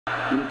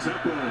Little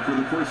tempo for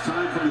the first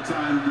time from the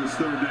tie in this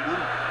third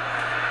down.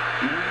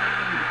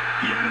 And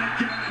yet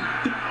again,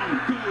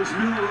 down goes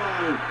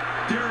Milroe.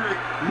 Derrick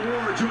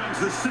Moore joins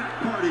the sack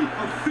party,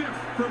 a fifth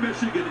for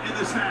Michigan in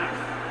this half.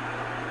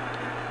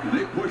 And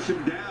they push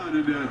him down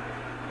and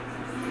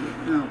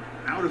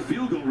out of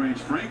field goal range,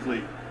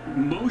 frankly.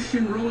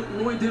 Motion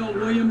Roydell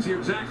Williams, you're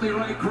exactly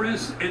right,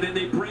 Chris. And then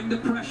they bring the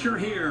pressure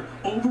here.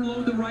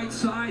 Overload the right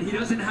side. He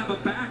doesn't have a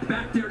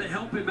back there to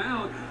help him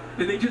out.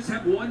 And they just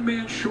have one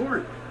man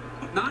short.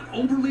 Not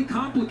overly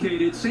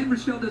complicated. San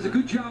Francisco does a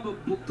good job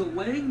of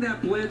delaying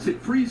that blitz.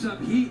 It frees up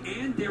he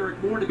and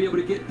Derrick Moore to be able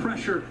to get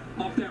pressure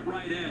off that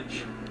right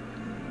edge.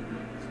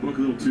 Spoke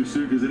a little too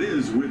soon because it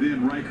is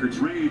within Reichert's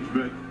range,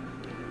 but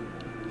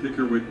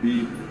kicker would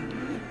be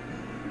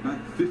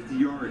about 50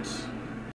 yards